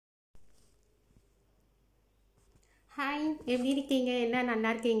Hi, எப்படி இருக்கீங்க? எல்லாம் நல்லா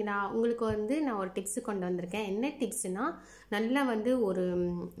இருக்கீங்களா? உங்களுக்கு நான் ஒரு டிப்ஸ் கொண்டு வந்திருக்கேன். என்ன டிப்ஸ்னா, நல்லா ஒரு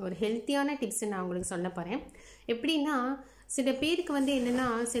ஒரு ஹெல்த்தியான டிப்ஸ் நான் உங்களுக்கு சொல்ல போகிறேன். எப்படின்னா, சில பேருக்கு என்னென்னா,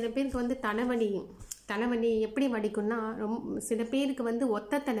 சில பேருக்கு தலைவலி எப்படி வலிக்கும்னா, சில பேருக்கு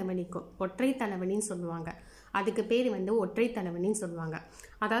ஒத்த தலைவலிக்கும், ஒற்றை தலைவலின்னு சொல்லுவாங்க. அதுக்கு பேர் ஒற்றை தலைவலின்னு சொல்லுவாங்க.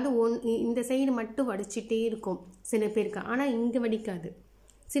 அதாவது இந்த சைடு மட்டும் வலிச்சிட்டே இருக்கும் சில பேருக்கு, ஆனால் இங்கே வலிக்காது.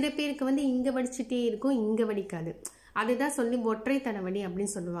 சில பேருக்கு இங்கே வலிச்சிட்டே இருக்கும், இங்கே வலிக்காது. அதுதான் சொல்லி ஒற்றை தலைவலி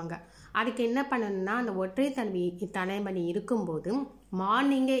அப்படின்னு சொல்லுவாங்க. அதுக்கு என்ன பண்ணணும்னா, அந்த ஒற்றை தலைவலி இருக்கும்போது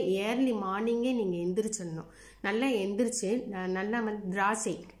ஏர்லி மார்னிங்கே நீங்கள் எந்திரிச்சிடணும். நல்லா எந்திரிச்சு நல்லா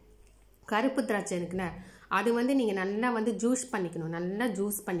திராட்சை, கருப்பு திராட்சை இருக்குல்ல, அது நீங்கள் நல்லா ஜூஸ் பண்ணிக்கணும். நல்லா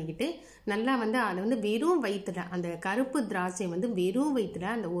ஜூஸ் பண்ணிக்கிட்டு நல்லா அதை வெறும் வயிற்றுல, அந்த கருப்பு திராட்சை வெறும் வயிற்றுல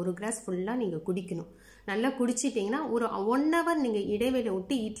அந்த ஒரு கிளாஸ் ஃபுல்லாக நீங்கள் குடிக்கணும். நல்லா குடிச்சிட்டிங்கன்னா ஒரு 1 hour நீங்கள் இடைவெளி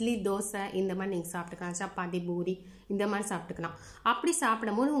விட்டு இட்லி, தோசை இந்த மாதிரி நீங்கள் சாப்பிட்டுக்கலாம். சப்பாத்தி, பூரி இந்த மாதிரி சாப்பிட்டுக்கலாம். அப்படி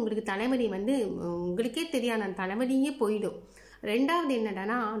சாப்பிடும் போது உங்களுக்கு தலைவலி உங்களுக்கே தெரியாது, அந்த தலைவலியே போயிடும். ரெண்டாவது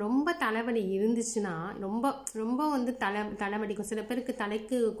என்னடானா, ரொம்ப தலைவலி இருந்துச்சுன்னா ரொம்ப ரொம்ப தலைவலிக்கும். சில பேருக்கு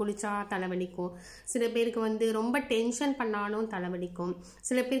தலைக்கு குளிச்சா தலைவலிக்கும். சில பேருக்கு ரொம்ப டென்ஷன் பண்ணாலும் தலைவலிக்கும்.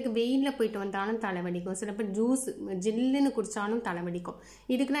 சில பேருக்கு வெயிலில் போயிட்டு வந்தாலும் தலைவலிக்கும். சில பேர் ஜூஸ் ஜில்லுன்னு குடித்தாலும் தலைவலிக்கும்.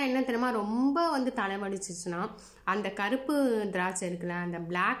 இதுக்குலாம் என்ன தெரியுமா, ரொம்ப தலைவலிச்சிச்சுன்னா அந்த கருப்பு திராட்சை இருக்குல்ல, அந்த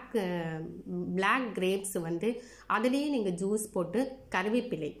பிளாக் கிரேப்ஸ் அதுலேயே நீங்கள் ஜூஸ் போட்டு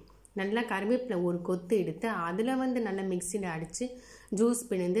நல்லா கருவேப்பிலை ஒரு கொத்து எடுத்து அதில் நல்லா மிக்சியில் அடித்து ஜூஸ்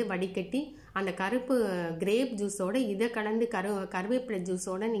பிழிந்து வடிகட்டி அந்த கருப்பு கிரேப் ஜூஸோடு இதை கலந்து கருவேப்பிலை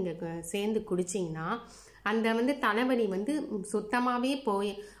ஜூஸோடு நீங்கள் சேர்ந்து குடிச்சிங்கன்னா அந்த தலைவலி சுத்தமாகவே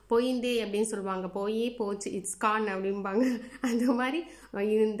போயிந்தே அப்படின்னு சொல்லுவாங்க. போச்சு, இட்ஸ் கான் அப்படிம்பாங்க. அந்த மாதிரி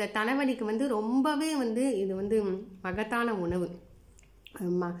இந்த தலைவலிக்கு ரொம்பவே இது மகத்தான உணவு,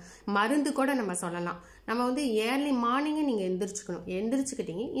 மருந்து கூட நம்ம சொல்லலாம். நம்ம ஏர்லி மார்னிங்கே நீங்கள்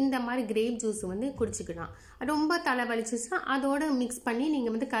எந்திரிச்சுக்கிட்டீங்க இந்த மாதிரி கிரேப் ஜூஸ் குடிச்சிக்கலாம். ரொம்ப தலைவலிச்சிச்சுன்னா அதோட மிக்ஸ் பண்ணி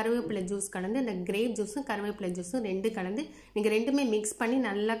நீங்கள் கருவேப்பிலை ஜூஸ் கலந்து, அந்த கிரேப் ஜூஸும் கருவேப்பிலை ஜூஸும் கலந்து நீங்கள் ரெண்டுமே மிக்ஸ் பண்ணி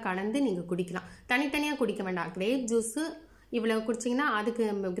நல்லா கலந்து நீங்கள் குடிக்கலாம். தனித்தனியாக குடிக்க வேண்டாம். கிரேப் ஜூஸு இவ்வளோ குடிச்சிங்கன்னா, அதுக்கு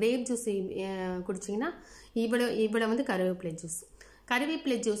கிரேப் ஜூஸ் குடிச்சிங்கன்னா இவ்வளோ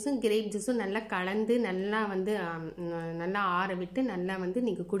கருவேப்பிலை ஜூஸும் கிரேப் ஜூஸும் நல்லா கலந்து நல்லா நல்லா ஆற விட்டு நல்லா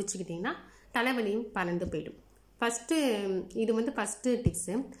நீங்கள் குடிச்சிக்கிட்டிங்கன்னா தலைவலியும் பறந்து போயிடும். இது ஃபஸ்ட்டு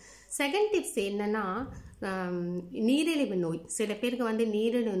டிப்ஸு. செகண்ட் டிப்ஸ் என்னென்னா, நீரிழிவு நோய். சில பேருக்கு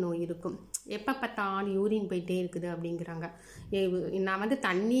நீரிழிவு நோய் இருக்கும். எப்போ பார்த்தாலும் யூரின் போயிட்டே இருக்குது அப்படிங்கிறாங்க. நான்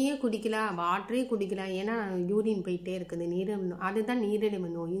தண்ணியே குடிக்கல, வாட்டரே குடிக்கல, ஏன்னா யூரின் போயிட்டே இருக்குது. அதுதான்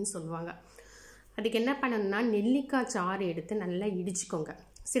நீரிழிவு நோயின்னு சொல்லுவாங்க. அதுக்கு என்ன பண்ணணும்னா, நெல்லிக்காய் சாறு எடுத்து நல்லா இடிச்சுக்கோங்க.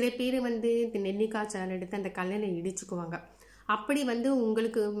 சில பேர் நெல்லிக்காய் சாறு எடுத்து அந்த கல்லில் இடிச்சுக்குவாங்க. அப்படி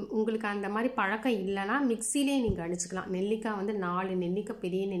உங்களுக்கு அந்த மாதிரி பழக்கம் இல்லைன்னா மிக்சிலே நீங்கள் அடிச்சுக்கலாம். நெல்லிக்காய் 4 நெல்லிக்காய்,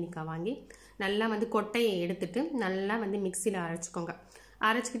 பெரிய நெல்லிக்காய் வாங்கி நல்லா கொட்டையை எடுத்துட்டு நல்லா மிக்சியில் அரைச்சிக்கோங்க.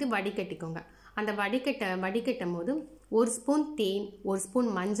 அரைச்சிக்கிட்டு வடிகட்டிக்கோங்க. அந்த வடிகட்டும் போது 1 ஸ்பூன் தேன், 1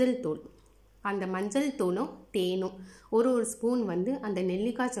 ஸ்பூன் மஞ்சள் தூள், அந்த மஞ்சள் தூளும் தேனும் ஒரு ஸ்பூன் அந்த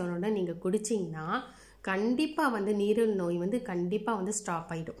நெல்லிக்காய் சாரோட நீங்கள் குடிச்சிங்கன்னா கண்டிப்பாக நீரிழிவு நோய் கண்டிப்பாக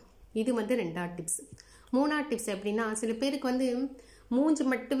ஸ்டாப் ஆகிடும். இது 2வது டிப்ஸ். 3வது டிப்ஸ் எப்படின்னா, சில பேருக்கு மூஞ்சி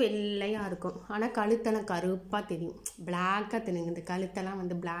மட்டும் வெள்ளையாக இருக்கும், ஆனால் கழுத்தெல்லாம் கருப்பாக தெரியும், பிளாக்காக தெரியும். இந்த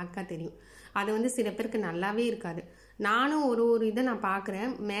கழுத்தெல்லாம் பிளாக்காக தெரியும். அது சில பேருக்கு நல்லாவே இருக்காது. நானும் ஒரு இதை நான்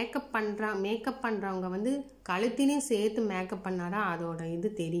பார்க்குறேன். மேக்கப் பண்ணுறவங்க கழுத்திலையும் சேர்த்து மேக்கப் பண்ணாதான் அதோட இது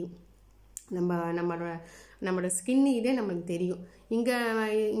தெரியும். நம்மளோட ஸ்கின் இதே நம்மளுக்கு தெரியும்.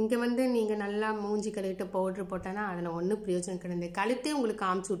 இங்கே நீங்கள் நல்லா மூஞ்சி கழுவிட்டு பவுட்ரு போட்டானா அதில் ஒன்றும் பிரயோஜனம் கிடையாது. கழுத்தே உங்களுக்கு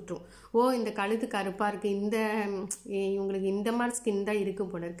காமிச்சு விட்ரும். இந்த கழுத்து கருப்பாக இருக்குது, இவங்களுக்கு இந்த மாதிரி ஸ்கின் தான்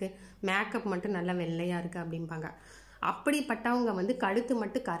இருக்குது போல இருக்குது, மேக்கப் மட்டும் நல்லா வெள்ளையாக இருக்குது அப்படிம்பாங்க. அப்படிப்பட்டவங்க கழுத்து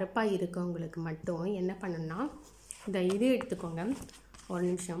மட்டும் கருப்பாக இருக்கவங்களுக்கு மட்டும் என்ன பண்ணணும்னா, இது எடுத்துக்கோங்க. ஒரு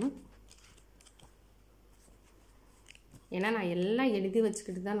நிமிஷம், ஏன்னா நான் எல்லாம் எழுதி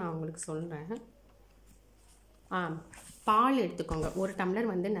வச்சுக்கிட்டு தான் நான் உங்களுக்கு சொல்கிறேன். பால் எடுத்துக்கோங்க. 1 டம்ளர்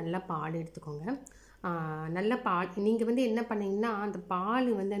நல்லா பால் எடுத்துக்கோங்க. நல்ல பால் நீங்கள் என்ன பண்ணீங்கன்னா, அந்த பால்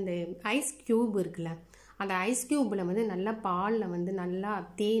அந்த ஐஸ் க்யூப் இருக்குல்ல, அந்த ஐஸ் க்யூப்பில் நல்லா பாலில் நல்லா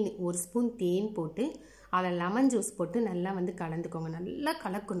தேன், 1 ஸ்பூன் தேன் போட்டு அதை லெமன் ஜூஸ் போட்டு நல்லா கலந்துக்கோங்க. நல்லா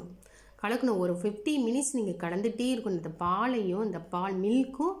கலக்கணும். ஒரு 15 மினிட்ஸ் நீங்கள் கலந்துகிட்டே இருக்கணும். இந்த பாலையும் இந்த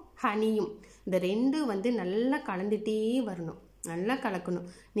மில்க்கும் ஹனியும் இந்த ரெண்டும் நல்லா கலந்துகிட்டே வரணும். நல்லா கலக்கணும்.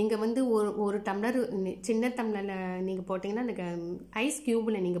 நீங்கள் ஒரு டம்ளர் சின்ன டம்ளரில் நீங்கள் போட்டிங்கன்னா, அந்த ஐஸ்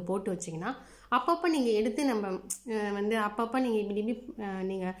க்யூபில் நீங்கள் போட்டு வச்சிங்கன்னா அப்பப்போ நீங்கள் எடுத்து நம்ம அப்பப்போ நீங்கள் இப்படி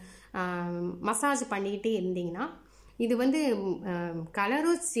நீங்கள் மசாஜ் பண்ணிக்கிட்டே இருந்தீங்கன்னா இது வந்து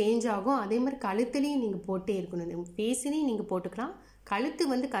கலரும் சேஞ்ச் ஆகும். அதே மாதிரி கழுத்துலேயும் நீங்கள் போட்டே இருக்கணும். ஃபேஸ்லேயும் நீங்கள் போட்டுக்கலாம். கழுத்து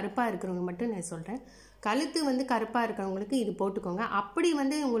வந்து கருப்பாக இருக்கிறவங்க மட்டும் நான் சொல்கிறேன். கழுத்து வந்து கருப்பாக இருக்கிறவங்களுக்கு இது போட்டுக்கோங்க. அப்படி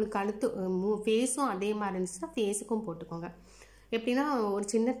வந்து உங்களுக்கு கழுத்து ஃபேஸும் அதே மாதிரி இருந்துச்சுன்னா ஃபேஸுக்கும் போட்டுக்கோங்க. எப்படின்னா ஒரு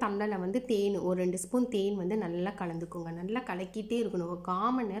சின்ன டம்ளரில் வந்து தேன், ஒரு 2 ஸ்பூன் தேன் வந்து நல்லா கலந்துக்கோங்க. நல்லா கலக்கிட்டே இருக்கணும். ஒரு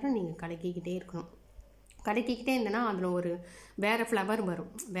 1/4 மணி நேரம் நீங்கள் கலக்கிக்கிட்டே இருக்கணும். கலக்கிக்கிட்டே இருந்தேன்னா அதில் ஒரு வேறு ஃப்ளவர் வரும்,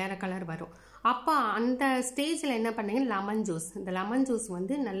 வேறு கலர் வரும். அப்போ அந்த ஸ்டேஜில் என்ன பண்ணுங்க, லெமன் ஜூஸ். இந்த லெமன் ஜூஸ்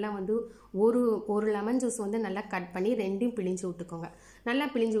வந்து நல்லா வந்து ஒரு லெமன் ஜூஸ் வந்து நல்லா கட் பண்ணி 2யும் பிழிஞ்சு விட்டுக்கோங்க. நல்லா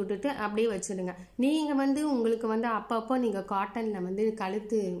பிழிஞ்சு விட்டுட்டு அப்படியே வச்சுடுங்க. நீங்கள் வந்து உங்களுக்கு வந்து அப்பப்போ நீங்கள் காட்டனில் வந்து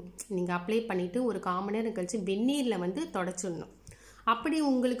கழுத்து நீங்கள் அப்ளை பண்ணிவிட்டு ஒரு 1/4 மணி நேரம் கழித்து வெந்நீரில் வந்து தொடச்சிடணும். அப்படி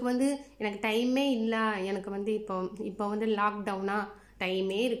உங்களுக்கு வந்து எனக்கு டைமே இல்லை, எனக்கு வந்து இப்போ வந்து லாக்டவுனாக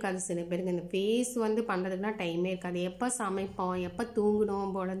டைமே இருக்காது. சில பேருக்கு இந்த ஃபேஸ் வந்து பண்ணுறதுக்குலாம் டைமே இருக்காது. எப்போ சமைப்போம், எப்போ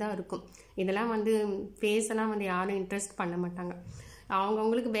தூங்கணும் போல தான் இருக்கும். இதெல்லாம் வந்து ஃபேஸெல்லாம் வந்து யாரும் இன்ட்ரெஸ்ட் பண்ண மாட்டாங்க.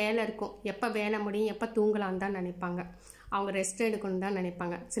 அவங்கவுங்களுக்கு வேலை இருக்கும். எப்போ வேலை முடியும், எப்போ தூங்கலான்னு தான் நினைப்பாங்க. அவங்க ரெஸ்ட் எடுக்கணும்னு தான்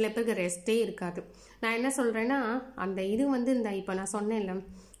நினைப்பாங்க. சில பேருக்கு ரெஸ்ட்டே இருக்காது. நான் என்ன சொல்கிறேன்னா, அந்த இது வந்து இப்போ நான் சொன்னேன்ல,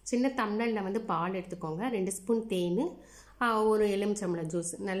 சின்ன டம்ளரில் வந்து பால் எடுத்துக்கோங்க. 2 ஸ்பூன் தேன், ஒரு எலுமிச்சம்பழம்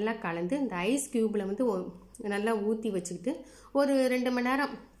ஜூஸ் நல்லா கலந்து இந்த ஐஸ் க்யூப்பில் வந்து நல்லா ஊற்றி வச்சுக்கிட்டு ஒரு 2 மணி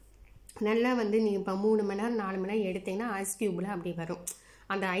நேரம் நல்லா வந்து நீங்கள் இப்போ 3 மணி நேரம் 4 மணி நேரம் எடுத்தீங்கன்னா ஐஸ் க்யூப்பில் அப்படி வரும்.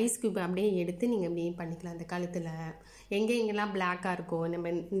 அந்த ஐஸ் க்யூப் அப்படியே எடுத்து நீங்கள் அப்படியே பண்ணிக்கலாம். அந்த கழுத்தில் எங்கெங்கெல்லாம் பிளாக்காக இருக்கும்,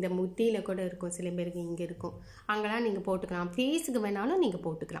 நம்ம இந்த முட்டியில் கூட இருக்கும், சில பேருக்கு இங்கே இருக்கும், அங்கெல்லாம் நீங்கள் போட்டுக்கலாம். ஃபேஸுக்கு வேணாலும் நீங்கள்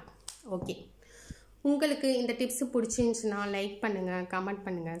போட்டுக்கலாம். ஓகே, உங்களுக்கு இந்த டிப்ஸு பிடிச்சிருந்துச்சுன்னா லைக் பண்ணுங்கள், கமெண்ட்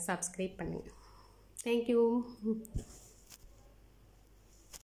பண்ணுங்கள், சப்ஸ்கிரைப் பண்ணுங்கள். தேங்க்யூ.